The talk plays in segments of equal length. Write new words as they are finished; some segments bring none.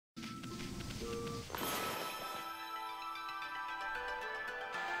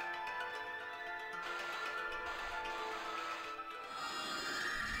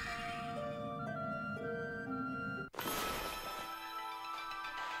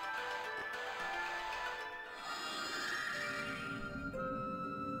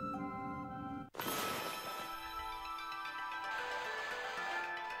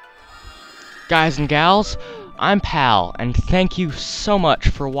guys and gals? I'm Pal, and thank you so much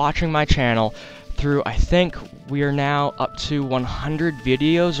for watching my channel through, I think we are now up to 100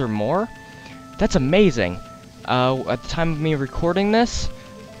 videos or more. That's amazing. At the time of me recording this,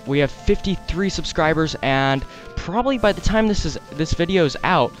 we have 53 subscribers, and probably by the time this video is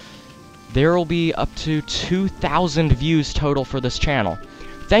out, there will be up to 2,000 views total for this channel.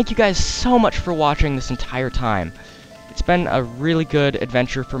 Thank you guys so much for watching this entire time. It's been a really good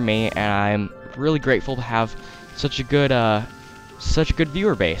adventure for me, and I'm really grateful to have such a good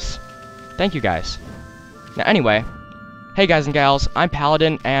viewer base. Thank you guys. Now anyway, hey guys and gals, I'm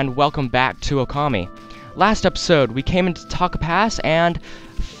Paladin, and welcome back to Okami. Last episode, we came into Taka Pass and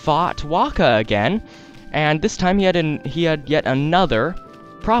fought Waka again, and this time he had yet another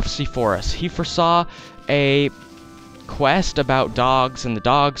prophecy for us. He foresaw a quest about dogs, and the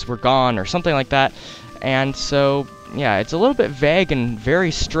dogs were gone, or something like that, and so, yeah, it's a little bit vague and very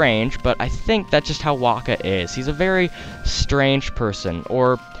strange, but I think that's just how Waka is. He's a very strange person,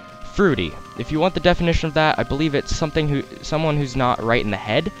 or fruity. If you want the definition of that, I believe it's someone who's not right in the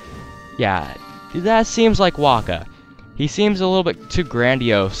head. Yeah, that seems like Waka. He seems a little bit too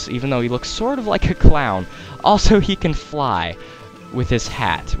grandiose, even though he looks sort of like a clown. Also, he can fly with his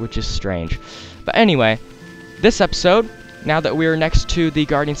hat, which is strange. But anyway, this episode, now that we're next to the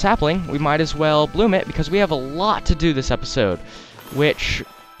Guardian Sapling, we might as well bloom it, because we have a lot to do this episode, which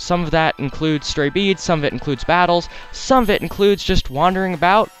some of that includes stray beads, some of it includes battles, some of it includes just wandering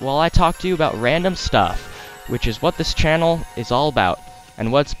about while I talk to you about random stuff, which is what this channel is all about,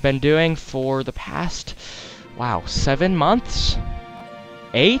 and what's been doing for the past, wow, 7 months?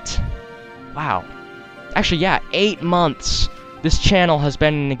 8? Wow. Actually, yeah, 8 months this channel has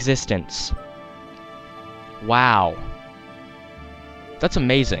been in existence. Wow. That's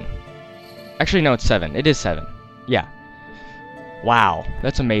amazing. Actually, no, it's 7. It is 7. Yeah. Wow.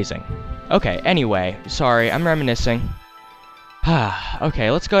 That's amazing. Okay, anyway. Sorry, I'm reminiscing.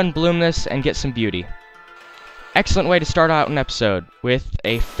 Okay, let's go ahead and bloom this and get some beauty. Excellent way to start out an episode, with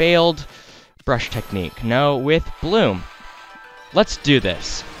a failed brush technique. No, with bloom. Let's do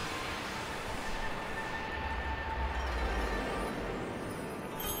this.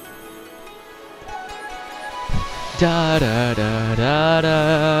 Da da da da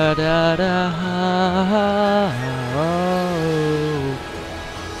da da da. Oh.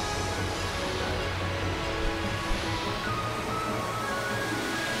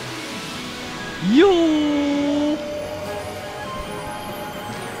 Yo.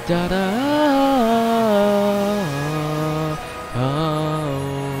 Da da. Oh.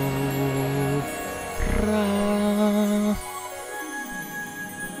 Ra.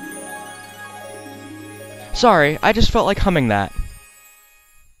 Sorry, I just felt like humming that.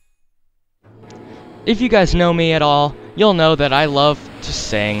 If you guys know me at all, you'll know that I love to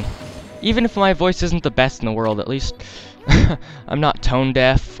sing. Even if my voice isn't the best in the world, at least I'm not tone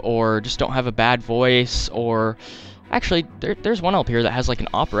deaf, or just don't have a bad voice, or... Actually, there's one up here that has like an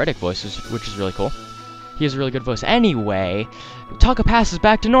operatic voice, which is really cool. He has a really good voice. Anyway, Taka Pass is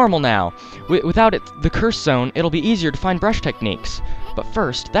back to normal now. Without the curse zone, it'll be easier to find brush techniques. But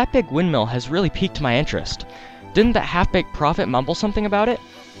first, that big windmill has really piqued my interest. Didn't that half-baked prophet mumble something about it?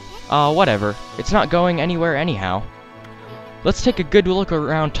 Whatever. It's not going anywhere anyhow. Let's take a good look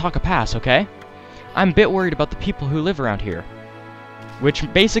around Taka Pass, okay? I'm a bit worried about the people who live around here. Which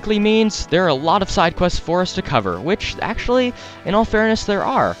basically means there are a lot of side quests for us to cover, which, actually, in all fairness, there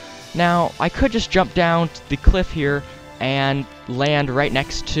are. Now, I could just jump down to the cliff here and land right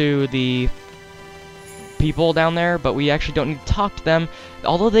next to the people down there, but we actually don't need to talk to them,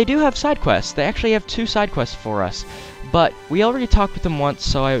 although they do have side quests. They actually have 2 side quests for us, but we already talked with them once,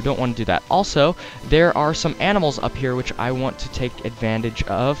 so I don't want to do that. Also, there are some animals up here which I want to take advantage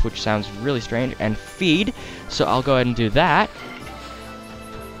of, which sounds really strange, and feed, so I'll go ahead and do that.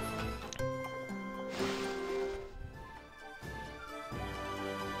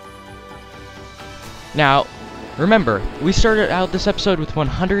 Now, remember, we started out this episode with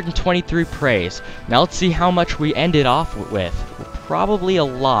 123 praise. Now let's see how much we ended off with. Probably a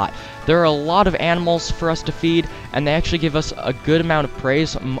lot. There are a lot of animals for us to feed, and they actually give us a good amount of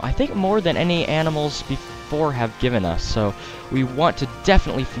praise. I think more than any animals before have given us, so we want to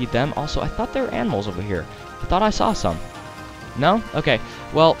definitely feed them. Also, I thought there were animals over here. I thought I saw some. No? Okay.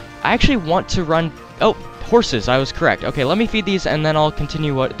 Well, I actually want to run... Oh, horses. I was correct. Okay, let me feed these, and then I'll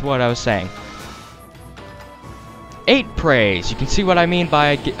continue what I was saying. 8 praise. You can see what I mean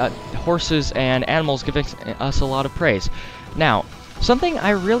by horses and animals giving us a lot of praise. Now, something I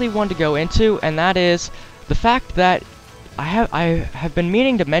really want to go into, and that is the fact that I have been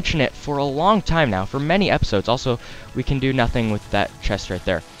meaning to mention it for a long time now, for many episodes. Also, we can do nothing with that chest right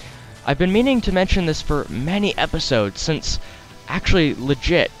there. I've been meaning to mention this for many episodes, since actually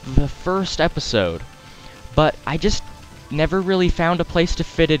legit the first episode, but I just never really found a place to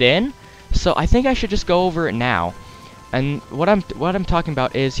fit it in, so I think I should just go over it now. And what I'm talking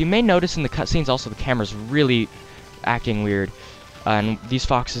about is, you may notice in the cutscenes also the camera's really acting weird, and these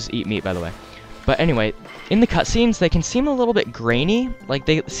foxes eat meat, by the way. But anyway, in the cutscenes they can seem a little bit grainy, like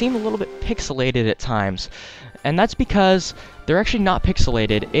they seem a little bit pixelated at times, and that's because they're actually not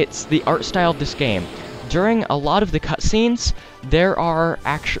pixelated. It's the art style of this game. During a lot of the cutscenes,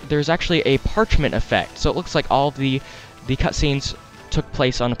 there's actually a parchment effect, so it looks like all of the cutscenes took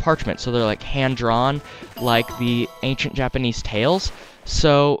place on a parchment, so they're like hand-drawn, like the ancient Japanese tales,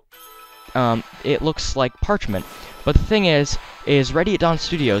 so it looks like parchment. But the thing is Ready at Dawn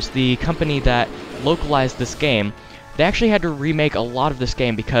Studios, the company that localized this game, they actually had to remake a lot of this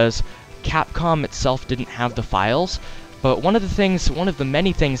game because Capcom itself didn't have the files. But one of the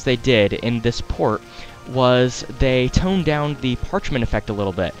many things they did in this port was they toned down the parchment effect a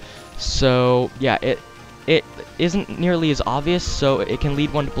little bit. So yeah, it isn't nearly as obvious, so it can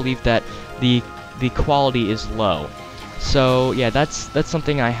lead one to believe that the quality is low. So yeah, that's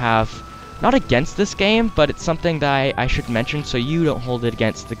something I have not against this game, but it's something that I should mention so you don't hold it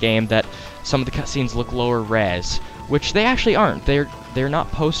against the game that some of the cutscenes look lower res, which they actually aren't. They're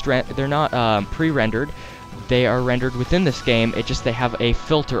not pre-rendered. They are rendered within this game. It just they have a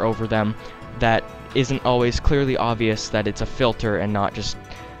filter over them that isn't always clearly obvious that it's a filter and not just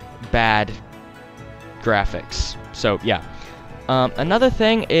bad graphics. So yeah. Another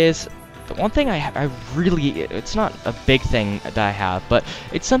thing is, the one thing I really, it's not a big thing that I have, but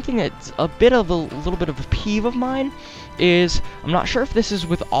it's something that's a little bit of a peeve of mine, is, I'm not sure if this is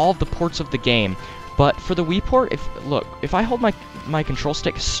with all of the ports of the game, but for the Wii port, if I hold my control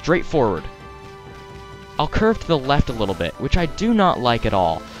stick straight forward, I'll curve to the left a little bit, which I do not like at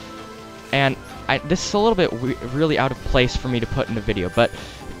all. And this is a little bit really out of place for me to put in a video, but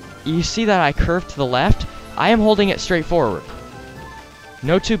you see that I curve to the left? I am holding it straight forward.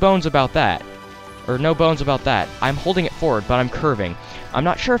 No bones about that. I'm holding it forward, but I'm curving. I'm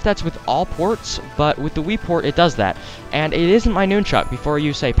not sure if that's with all ports, but with the Wii port it does that. And it isn't my nunchuck. Before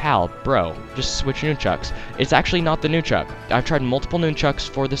you say, pal, bro, just switch nunchucks. It's actually not the nunchuck. I've tried multiple nunchucks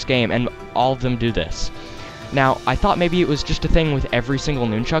for this game, and all of them do this. Now, I thought maybe it was just a thing with every single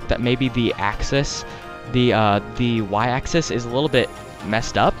nunchuck, that maybe the axis, the Y-axis is a little bit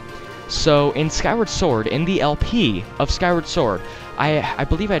messed up. So in Skyward Sword, in the LP of Skyward Sword, I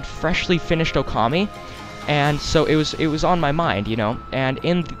believe I'd freshly finished Okami, and so it was on my mind, you know. And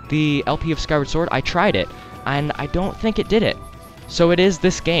in the LP of Skyward Sword, I tried it, and I don't think it did it. So it is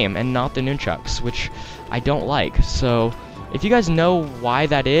this game and not the nunchucks, which I don't like. So if you guys know why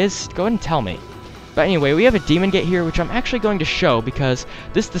that is, go ahead and tell me. But anyway, we have a Demon Gate here, which I'm actually going to show because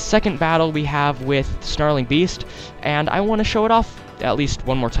this is the second battle we have with Snarling Beast, and I want to show it off at least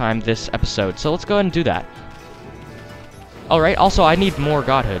one more time this episode. So let's go ahead and do that. Alright, also I need more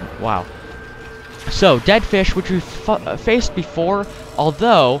godhood. Wow. So, dead fish, which we've faced before,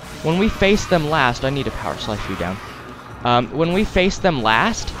 although when we faced them last, I need a power slice you down. When we faced them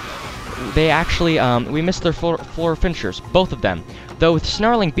last, they actually, we missed their floor finishers, both of them. Though with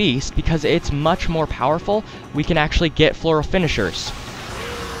Snarling Beast, because it's much more powerful, we can actually get floral finishers.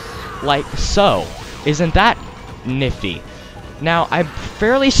 Like so. Isn't that nifty? Now, I'm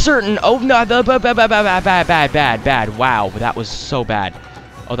fairly certain... Oh, no, bad. Wow, that was so bad.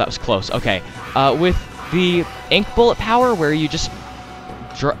 Oh, that was close. Okay. With the ink bullet power, where you just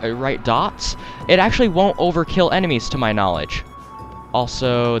write dots, it actually won't overkill enemies, to my knowledge.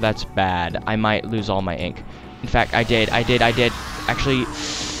 Also, that's bad. I might lose all my ink. In fact, I did. Actually,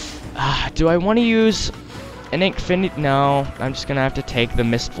 do I want to use an ink fin? No, I'm just gonna have to take the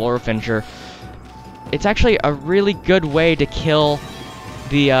missed floral finisher. It's actually a really good way to kill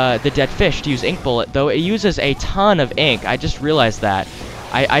the dead fish, to use ink bullet, though it uses a ton of ink. I just realized that.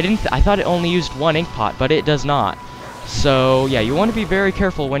 I thought it only used one ink pot, but it does not. So yeah, you want to be very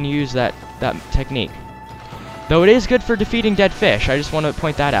careful when you use that technique. Though it is good for defeating dead fish, I just want to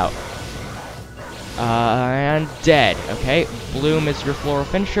point that out. And dead. Okay, Bloom is your floral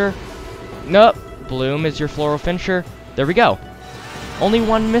finisher. Nope, Bloom is your floral finisher. There we go. Only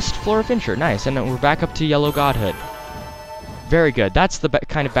one missed floral finisher. Nice, and then we're back up to yellow godhood. Very good. That's the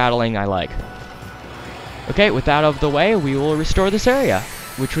kind of battling I like. Okay, with that out of the way, we will restore this area,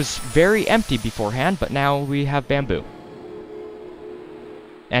 which was very empty beforehand, but now we have bamboo.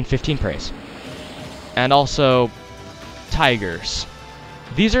 And 15 praise. And also, tigers.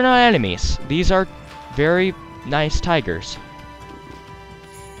 These are not enemies. These are very nice tigers.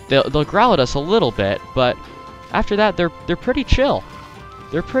 They'll growl at us a little bit, but after that, they're pretty chill.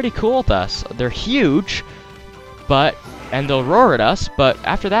 they're pretty cool with us. They're huge, and they'll roar at us, but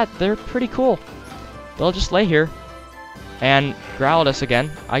after that, they're pretty cool. They'll just lay here and growl at us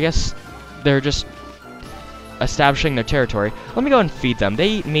again. I guess they're just establishing their territory. Let me go and feed them. They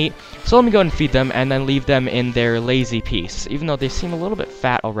eat meat, so let me go and feed them and then leave them in their lazy peace, even though they seem a little bit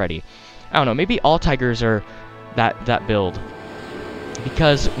fat already. I don't know, maybe all tigers are that build.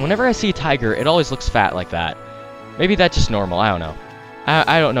 Because whenever I see a tiger, it always looks fat like that. Maybe that's just normal, I don't know.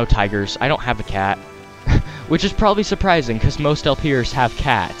 I don't know tigers. I don't have a cat. Which is probably surprising, because most LPers have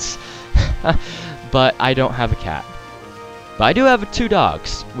cats. But I don't have a cat. But I do have 2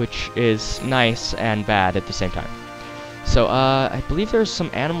 dogs, which is nice and bad at the same time. So, I believe there's some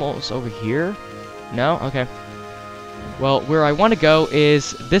animals over here. No? Okay. Well, where I want to go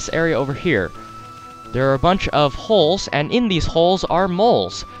is this area over here. There are a bunch of holes, and in these holes are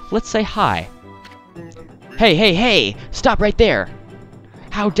moles. Let's say hi. Hey, hey, hey! Stop right there!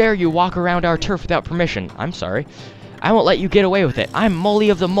 How dare you walk around our turf without permission? I'm sorry. I won't let you get away with it. I'm Moley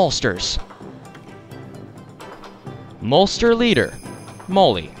of the Molsters. Molster leader.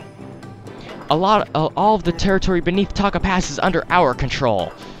 Moley. All of the territory beneath Taka Pass is under our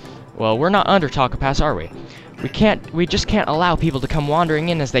control. Well, we're not under Taka Pass, are we? We just can't allow people to come wandering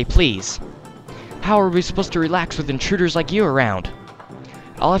in as they please. How are we supposed to relax with intruders like you around?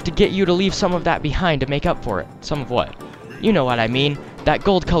 I'll have to get you to leave some of that behind to make up for it. Some of what? You know what I mean. That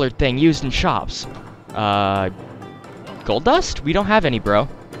gold-colored thing used in shops. Gold dust? We don't have any, bro.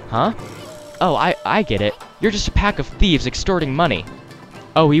 Huh? Oh, I get it. You're just a pack of thieves extorting money.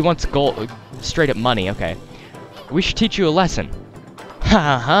 Oh, he wants gold, straight up money, okay. We should teach you a lesson. Ha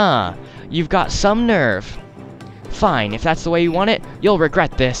ha ha! You've got some nerve. Fine, if that's the way you want it, you'll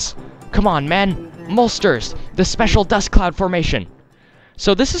regret this. Come on, man. Molsters, the special dust cloud formation.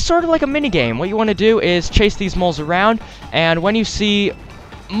 So this is sort of like a minigame. What you want to do is chase these moles around, and when you see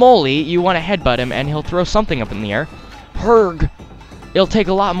Moley, you want to headbutt him, and he'll throw something up in the air. Herg! It'll take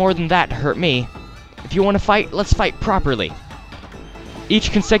a lot more than that to hurt me. If you want to fight, let's fight properly.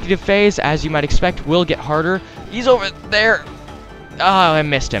 Each consecutive phase, as you might expect, will get harder. He's over there! Oh, I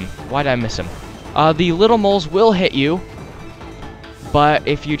missed him. Why did I miss him? The little moles will hit you, but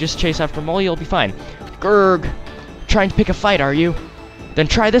if you just chase after Moley, you'll be fine. Grrg! Trying to pick a fight, are you? Then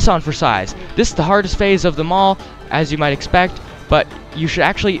try this on for size. This is the hardest phase of them all, as you might expect, but you should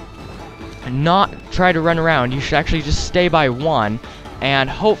actually not try to run around. You should actually just stay by one, and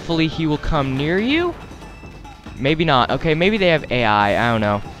hopefully he will come near you? Maybe not. Okay, maybe they have AI. I don't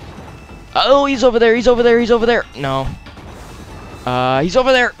know. Oh, he's over there, he's over there, he's over there. No. He's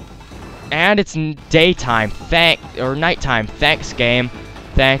over there. And it's daytime. Or nighttime. Thanks, game.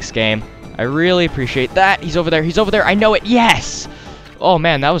 Thanks, game. I really appreciate that. He's over there, he's over there. I know it. Yes! Oh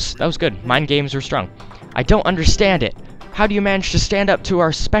man, that was good. Mind games are strong. I don't understand it. How do you manage to stand up to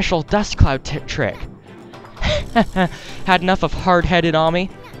our special dust cloud trick? Had enough of hard-headed on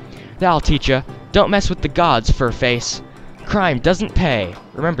me? That'll teach ya. Don't mess with the gods, fur-face. Crime doesn't pay.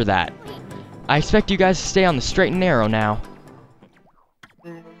 Remember that. I expect you guys to stay on the straight and narrow now.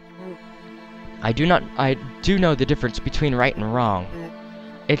 I do know the difference between right and wrong.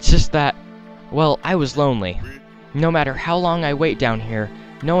 It's just that, well, I was lonely. No matter how long I wait down here,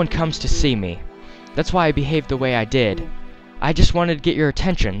 no one comes to see me. That's why I behaved the way I did. I just wanted to get your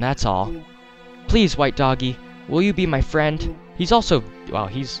attention, that's all. Please, white doggy, will you be my friend? He's also... wow,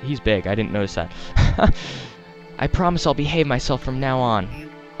 he's big, I didn't notice that. I promise I'll behave myself from now on.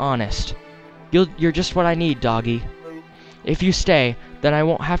 Honest. You're just what I need, doggy. If you stay, then I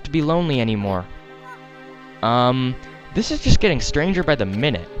won't have to be lonely anymore. This is just getting stranger by the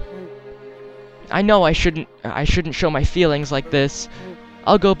minute. I know I shouldn't show my feelings like this.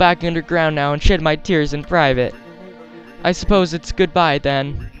 I'll go back underground now and shed my tears in private. I suppose it's goodbye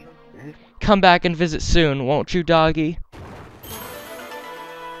then. Come back and visit soon, won't you, doggy?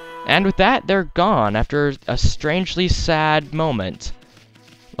 And with that, they're gone after a strangely sad moment.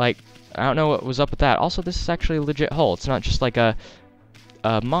 Like, I don't know what was up with that. Also, this is actually a legit hole. It's not just like a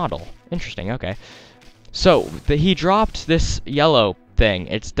model. Interesting, okay. So, he dropped this yellow thing.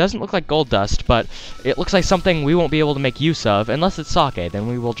 It doesn't look like gold dust, but it looks like something we won't be able to make use of. Unless it's sake, then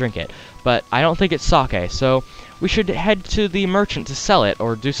we will drink it. But I don't think it's sake, so we should head to the merchant to sell it,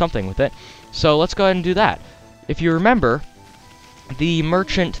 or do something with it. So let's go ahead and do that. If you remember, the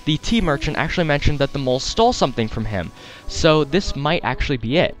tea merchant, actually mentioned that the mole stole something from him. So this might actually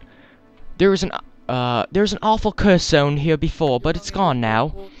be it. There was an awful curse zone here before, but it's gone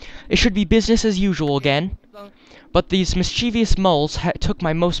now. It should be business as usual again. But these mischievous moles took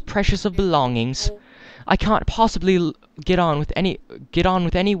my most precious of belongings. I can't possibly get on with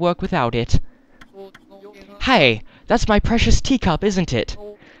any work without it. Hey, That's my precious teacup, isn't it?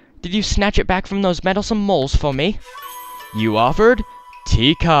 Did you snatch it back from those meddlesome moles for me? You offered?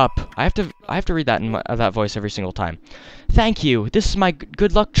 Teacup. I have to read that in that voice every single time. Thank you. This is my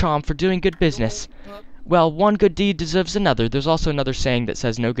good luck charm for doing good business. Well, one good deed deserves another. There's also another saying that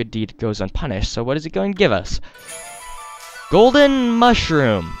says no good deed goes unpunished. So what is it going to give us? Golden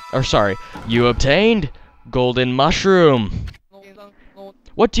mushroom. Or sorry, you obtained golden mushroom.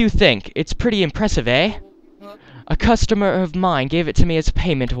 What do you think? It's pretty impressive, eh? A customer of mine gave it to me as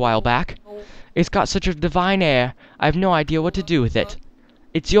payment a while back. It's got such a divine air, I have no idea what to do with it.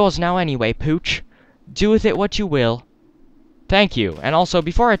 It's yours now anyway, Pooch. Do with it what you will. Thank you. And also,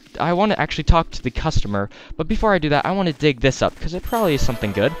 before I want to actually talk to the customer, but before I do that, I want to dig this up, because it probably is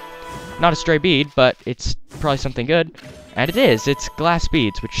something good. Not a stray bead, but it's probably something good. And it is. It's glass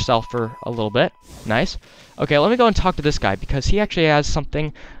beads, which sell for a little bit. Nice. Okay, let me go and talk to this guy, because he actually has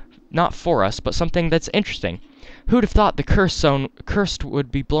something, not for us, but something that's interesting. Who'd have thought the cursed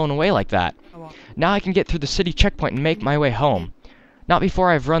would be blown away like that? Now I can get through the city checkpoint and make my way home. Not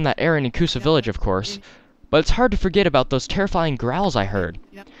before I've run that errand in Kusa Village, of course. But it's hard to forget about those terrifying growls I heard.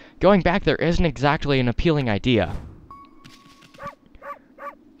 Going back there isn't exactly an appealing idea.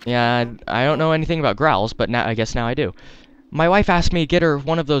 Yeah, I don't know anything about growls, but now I guess now I do. My wife asked me to get her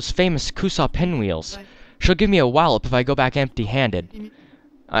one of those famous Kusa pinwheels. She'll give me a wallop if I go back empty-handed.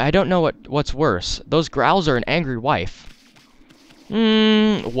 I don't know what's worse, those growls or an angry wife.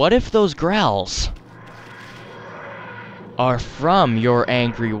 What if those growls are from your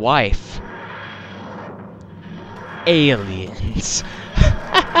angry wife? Aliens.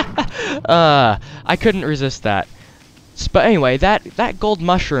 I couldn't resist that. But anyway, that golden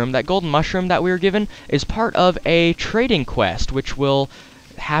mushroom that we were given is part of a trading quest, which will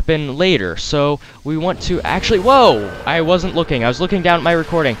happen later. So we want to actually... Whoa! I wasn't looking. I was looking down at my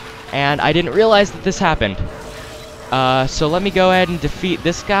recording, and I didn't realize that this happened. So let me go ahead and defeat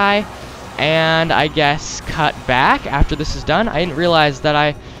this guy, and I guess cut back after this is done. I didn't realize that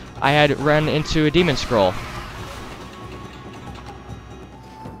I had run into a demon scroll.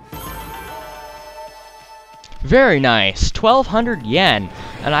 Very nice, 1,200 yen,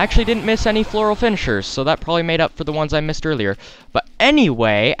 and I actually didn't miss any floral finishers, so that probably made up for the ones I missed earlier. But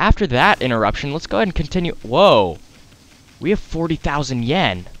anyway, after that interruption, let's go ahead and continue. Whoa, we have 40,000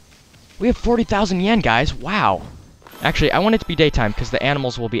 yen. We have 40,000 yen, guys, wow. Actually, I want it to be daytime, because the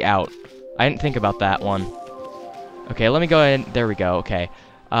animals will be out. I didn't think about that one. Okay, let me go ahead and... There we go, okay.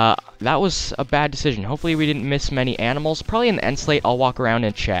 That was a bad decision. Hopefully we didn't miss many animals. Probably in the end slate, I'll walk around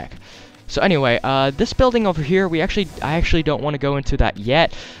and check. So anyway, this building over here, I actually don't want to go into that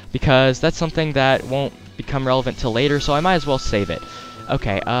yet, because that's something that won't become relevant till later, so I might as well save it.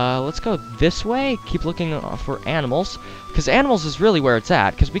 Okay, let's go this way, keep looking for animals, because animals is really where it's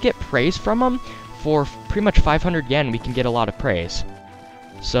at, because we get praise from them. For pretty much 500 yen, we can get a lot of praise.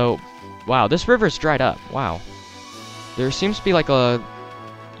 So, wow, this river's dried up, wow. There seems to be like a...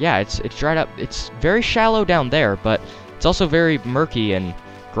 Yeah, it's dried up, it's very shallow down there, but it's also very murky and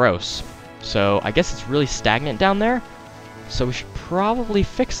gross. So, I guess it's really stagnant down there. So we should probably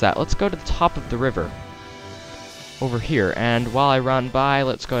fix that. Let's go to the top of the river. Over here. And while I run by,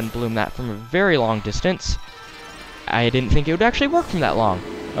 let's go ahead and bloom that from a very long distance. I didn't think it would actually work from that long.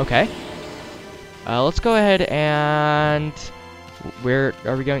 Okay. Let's go ahead and... Where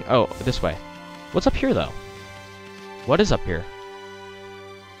are we going? Oh, this way. What's up here, though? What is up here?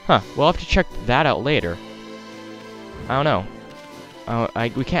 Huh. We'll have to check that out later. I don't know.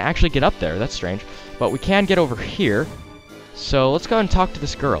 We can't actually get up there. That's strange. But we can get over here. So let's go and talk to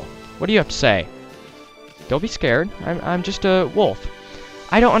this girl. What do you have to say? Don't be scared. I'm just a wolf.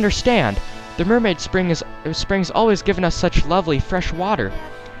 I don't understand. The mermaid spring's always given us such lovely fresh water.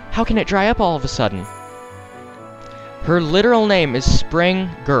 How can it dry up all of a sudden? Her literal name is Spring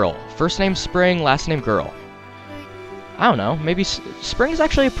Girl. First name Spring, last name Girl. I don't know. Maybe Spring's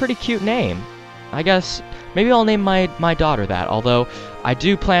actually a pretty cute name. I guess... Maybe I'll name my daughter that, although I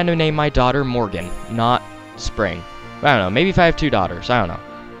do plan to name my daughter Morgan, not Spring. I don't know, maybe if I have 2 daughters, I don't know.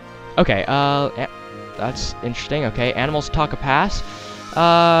 Okay, that's interesting, okay, animals talk a pass.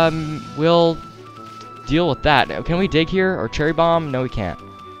 We'll deal with that. Can we dig here, or cherry bomb? No, we can't.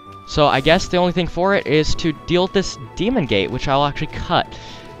 So I guess the only thing for it is to deal with this demon gate, which I'll actually cut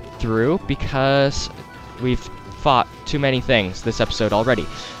through, because we've fought too many things this episode already.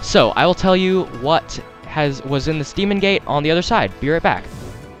 So, I will tell you what was in this demon gate on the other side. Be right back.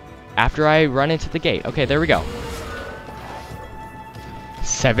 After I run into the gate. Okay, there we go.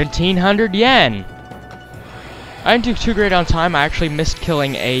 1,700 yen! I didn't do too great on time. I actually missed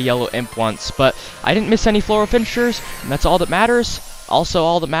killing a yellow imp once, but I didn't miss any floral finishers, and that's all that matters. Also,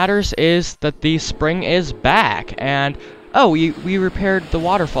 all that matters is that the spring is back, and oh, we repaired the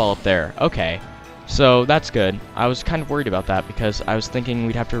waterfall up there. Okay, so that's good. I was kind of worried about that because I was thinking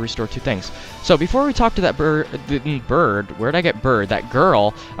we'd have to restore 2 things. So before we talk to that bird, where'd I get bird? That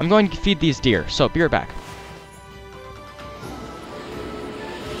girl, I'm going to feed these deer, so be right back.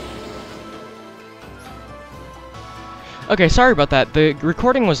 Okay, sorry about that. The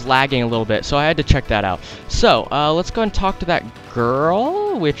recording was lagging a little bit, so I had to check that out. So, let's go and talk to that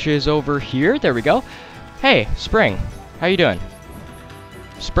girl, which is over here. There we go. Hey, Spring. How you doing?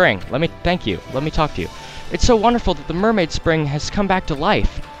 Spring, thank you. Let me talk to you. It's so wonderful that the mermaid spring has come back to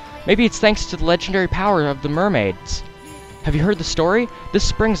life. Maybe it's thanks to the legendary power of the mermaids. Have you heard the story? This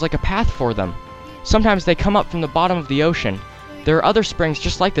spring's like a path for them. Sometimes they come up from the bottom of the ocean. There are other springs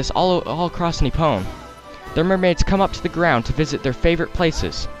just like this all across Nippon. The mermaids come up to the ground to visit their favorite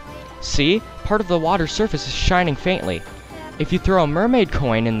places. See? Part of the water's surface is shining faintly. If you throw a mermaid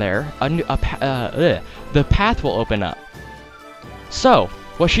coin in there, the path will open up. So,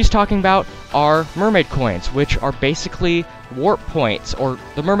 what she's talking about are mermaid coins, which are basically warp points, or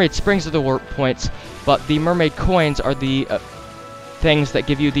the mermaid springs are the warp points, but the mermaid coins are the things that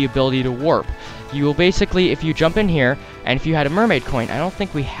give you the ability to warp. You will basically, if you jump in here, and if you had a mermaid coin, I don't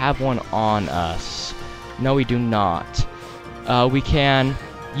think we have one on us. No, we do not. We can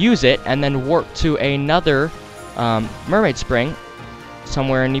use it and then warp to another mermaid spring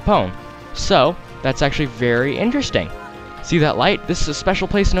somewhere in Nippon. So, that's actually very interesting. See that light? This is a special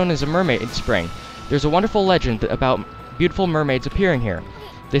place known as a mermaid spring. There's a wonderful legend about beautiful mermaids appearing here.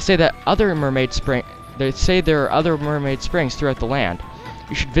 They say that there are other mermaid springs throughout the land.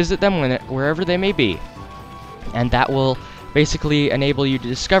 You should visit them wherever they may be. And that will basically enable you to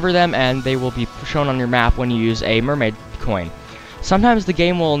discover them, and they will be shown on your map when you use a mermaid coin. Sometimes the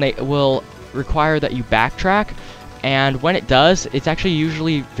game will require that you backtrack, and when it does, it's actually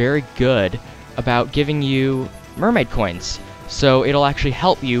usually very good about giving you mermaid coins. So it'll actually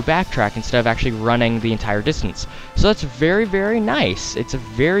help you backtrack instead of actually running the entire distance. So that's very, very nice. It's a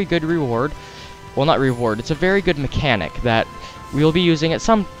very good reward. Well, not reward, it's a very good mechanic that we'll be using at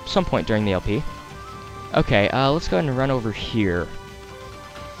some point during the LP. Okay, let's go ahead and run over here.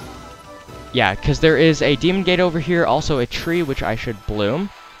 Yeah, because there is a demon gate over here, also a tree which I should bloom.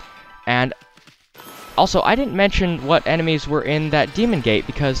 And also, I didn't mention what enemies were in that demon gate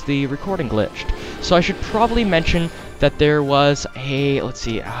because the recording glitched. So I should probably mention that there was a, let's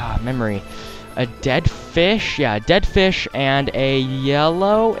see, memory. A dead fish, yeah, a dead fish and a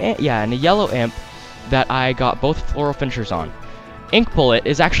yellow, and a yellow imp that I got both floral finishers on. Ink Bullet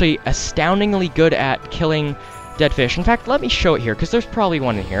is actually astoundingly good at killing dead fish. In fact, let me show it here, because there's probably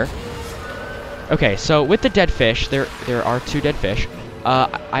one in here. Okay, so with the dead fish, there are 2 dead fish.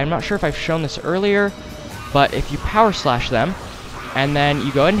 I'm not sure if I've shown this earlier, but if you power slash them, and then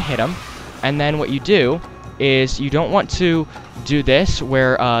you go ahead and hit them, and then what you do is you don't want to do this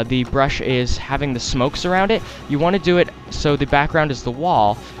where the brush is having the smokes around it. You want to do it so the background is the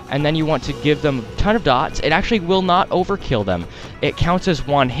wall, and then you want to give them a ton of dots. It actually will not overkill them. It counts as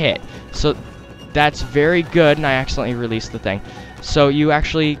 1 hit. So that's very good, and I accidentally released the thing. So you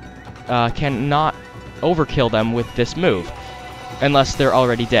actually cannot overkill them with this move, unless they're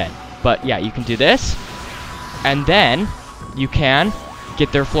already dead. But yeah, you can do this, and then you can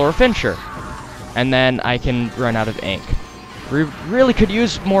get their floral finisher. And then I can run out of ink. We really could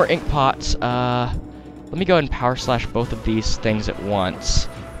use more ink pots. Let me go ahead and power slash both of these things at once.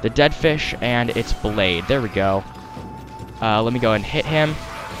 The dead fish and its blade. There we go. Let me go ahead and hit him.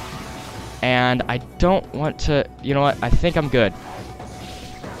 And I don't want to... You know what? I think I'm good.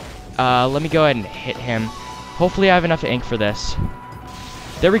 Let me go ahead and hit him. Hopefully I have enough ink for this.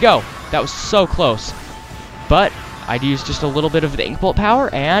 There we go. That was so close. But I'd used just a little bit of the ink bolt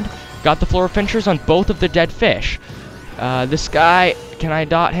power and got the floral finishers on both of the dead fish. This guy, can I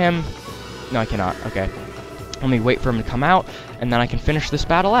dot him? No, I cannot. Okay. Let me wait for him to come out, and then I can finish this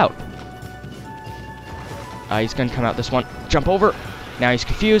battle out. He's going to come out this one. Jump over. Now he's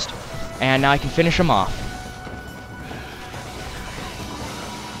confused, and now I can finish him off.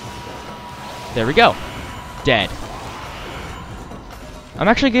 There we go. Dead. I'm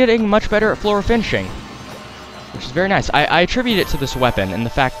actually getting much better at floral finishing, which is very nice. I attribute it to this weapon and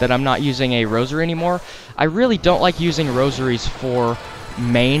the fact that I'm not using a rosary anymore. I really don't like using rosaries for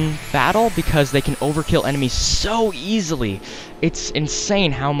main battle because they can overkill enemies so easily. It's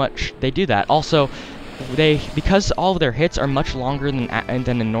insane how much they do that. Also, because all of their hits are much longer than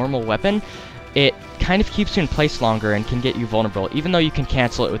a normal weapon, it kind of keeps you in place longer and can get you vulnerable. Even though you can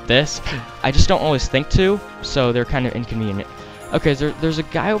cancel it with this, I just don't always think to, so they're kind of inconvenient. Okay, there's a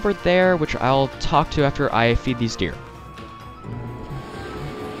guy over there, which I'll talk to after I feed these deer.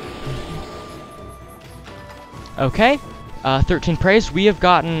 Okay, 13 praise. We have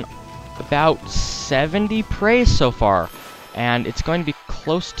gotten about 70 praise so far, and it's going to be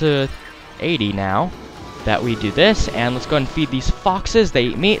close to 80 now that we do this. And let's go ahead and feed these foxes. They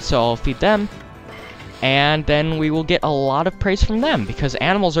eat meat, so I'll feed them. And then we will get a lot of praise from them, because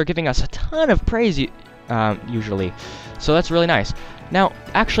animals are giving us a ton of praise usually. So that's really nice. Now,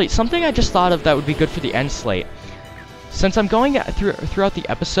 actually, something I just thought of that would be good for the end slate. Since I'm going throughout the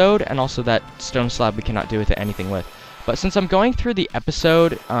episode, and also that stone slab we cannot do with it anything with, but since I'm going through the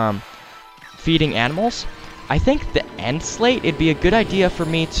episode feeding animals, I think the end slate, it'd be a good idea for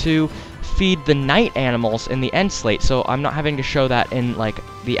me to feed the night animals in the end slate, so I'm not having to show that in, like,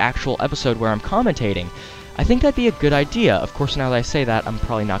 the actual episode where I'm commentating. I think that'd be a good idea. Of course, now that I say that, I'm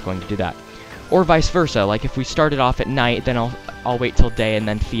probably not going to do that. Or vice versa, like if we started off at night, then I'll wait till day and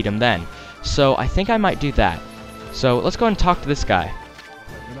then feed them then. So I think I might do that. So let's go ahead and talk to this guy.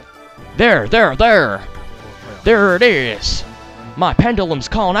 There! There it is! My pendulum's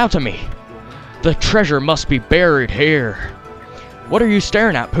calling out to me! The treasure must be buried here. What are you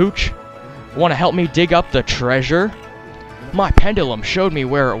staring at, Pooch? Want to help me dig up the treasure? My pendulum showed me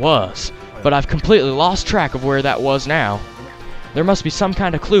where it was, but I've completely lost track of where that was now. There must be some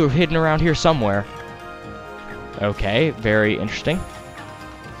kind of clue hidden around here somewhere. Okay, very interesting.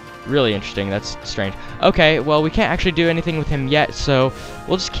 Really interesting, that's strange. Okay, well, we can't actually do anything with him yet, so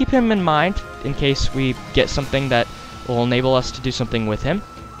we'll just keep him in mind in case we get something that will enable us to do something with him.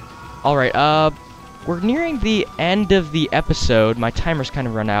 Alright, we're nearing the end of the episode. My timer's kind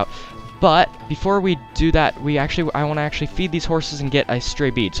of run out. But before we do that, I want to actually feed these horses and get a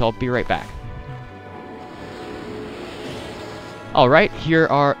stray bead, so I'll be right back. Alright,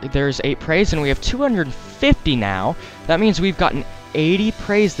 there's 8 praise, and we have 250 now. That means we've gotten 80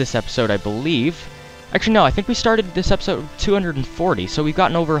 praise this episode, I believe. Actually, no, I think we started this episode with 240, so we've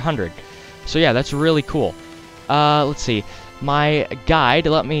gotten over 100. So yeah, that's really cool. Let's see. My guide,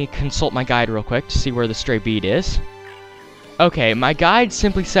 let me consult my guide real quick to see where the stray bead is. Okay, my guide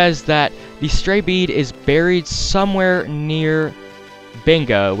simply says that the stray bead is buried somewhere near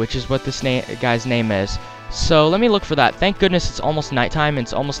Bingo, which is what this guy's name is. So let me look for that. Thank goodness it's almost nighttime and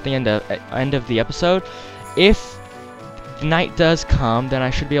it's almost the end of the episode. If night does come, then I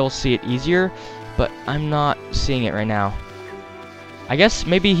should be able to see it easier, but I'm not seeing it right now. I guess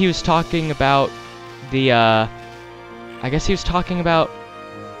maybe he was talking about the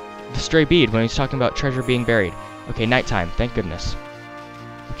stray bead when he was talking about treasure being buried. Okay, nighttime, thank goodness.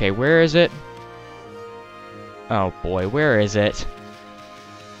 Okay, where is it? Oh boy, where is it?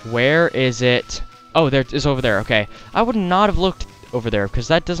 Where is it? Oh, there it is over there, okay. I would not have looked over there, because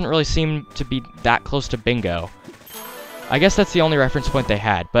that doesn't really seem to be that close to Bingo. I guess that's the only reference point they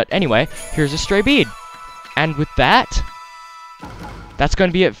had. But anyway, here's a stray bead. And with that, that's going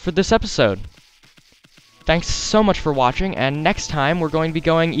to be it for this episode. Thanks so much for watching, and next time we're going to be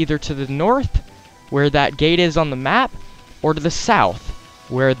going either to the north, where that gate is on the map, or to the south,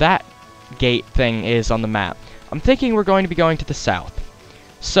 where that gate thing is on the map. I'm thinking we're going to be going to the south.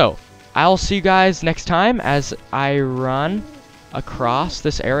 So, I'll see you guys next time as I run across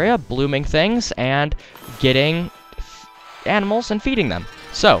this area, blooming things, and getting animals and feeding them.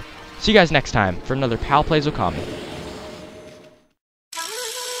 So, see you guys next time for another PalPlays Okami.